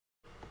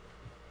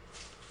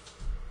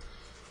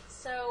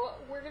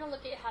we're going to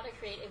look at how to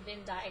create a Venn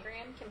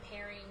diagram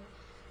comparing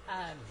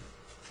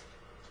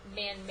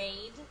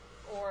man-made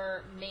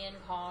or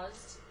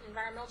man-caused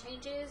environmental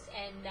changes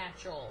and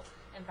natural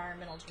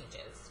environmental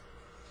changes.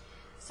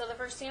 So the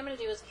first thing I'm going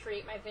to do is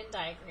create my Venn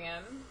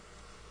diagram.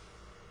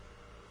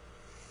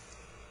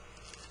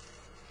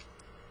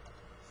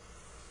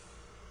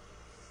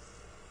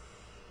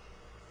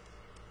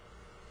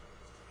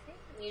 Okay.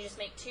 You just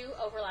make two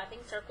overlapping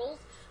circles.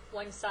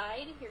 One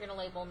side you're going to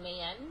label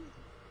man.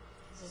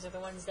 These are the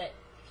ones that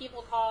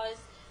people cause.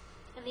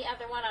 And the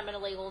other one I'm going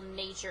to label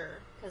nature,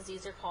 because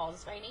these are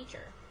caused by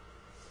nature.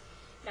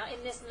 Now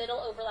in this middle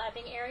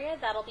overlapping area,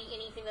 that'll be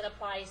anything that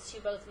applies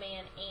to both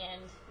man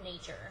and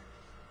nature.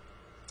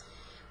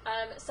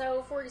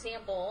 So for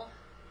example,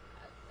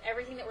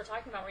 everything that we're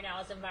talking about right now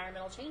is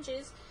environmental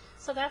changes.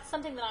 So that's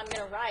something that I'm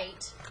going to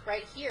write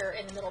right here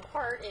in the middle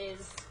part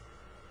is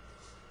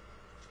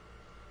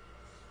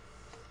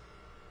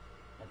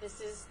that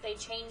this is, they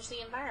change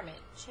the environment.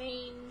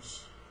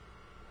 Change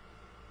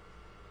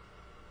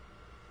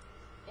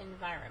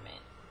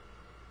environment.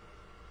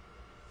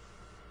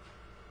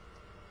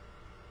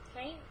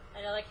 Okay,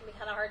 I know that can be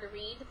kind of hard to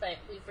read, but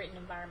we've written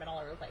environment all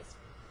over the place.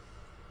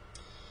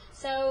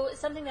 So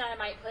something that I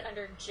might put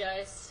under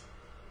just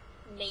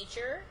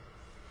nature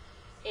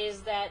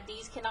is that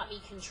these cannot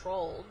be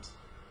controlled.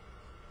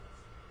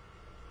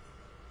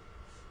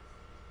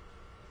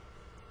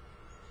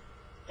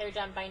 They're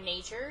done by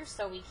nature,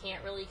 so we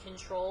can't really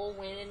control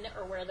when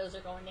or where those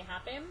are going to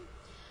happen,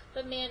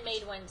 but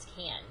man-made ones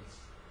can.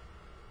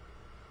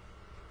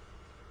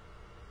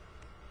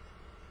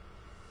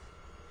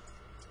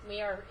 We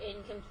are in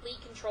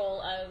complete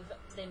control of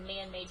the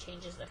man-made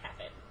changes that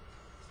happen.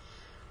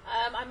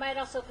 I might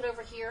also put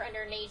over here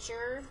under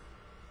nature,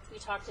 we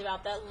talked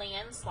about that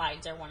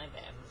landslides are one of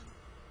them.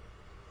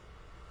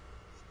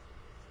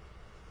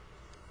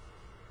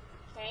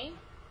 Okay,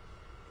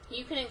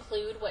 you can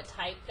include what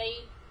type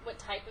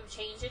of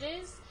change it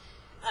is,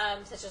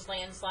 such as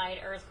landslide,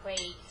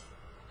 earthquake,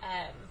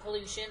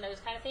 pollution, those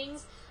kind of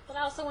things. But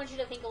I also want you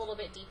to think a little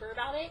bit deeper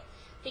about it.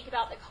 Think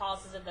about the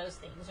causes of those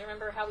things.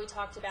 Remember how we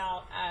talked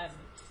about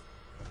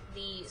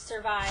the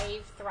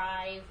survive,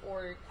 thrive,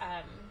 or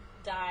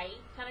die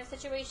kind of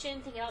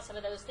situation? Think about some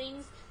of those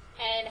things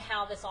and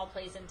how this all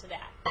plays into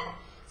that.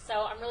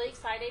 So I'm really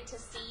excited to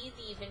see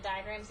the Venn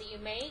diagrams that you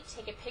make.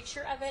 Take a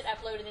picture of it,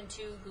 upload it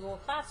into Google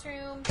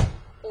Classroom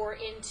or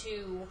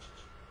into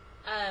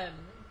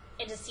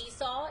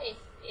Seesaw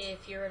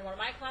if you're in one of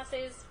my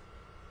classes.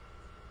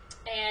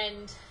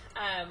 And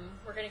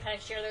we're going to kind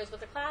of share those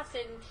with the class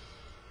and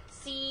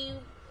see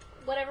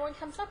what everyone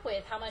comes up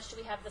with. How much do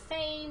we have the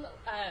same?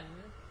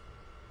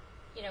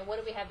 You know, what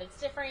do we have that's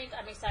different?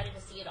 I'm excited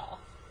to see it all.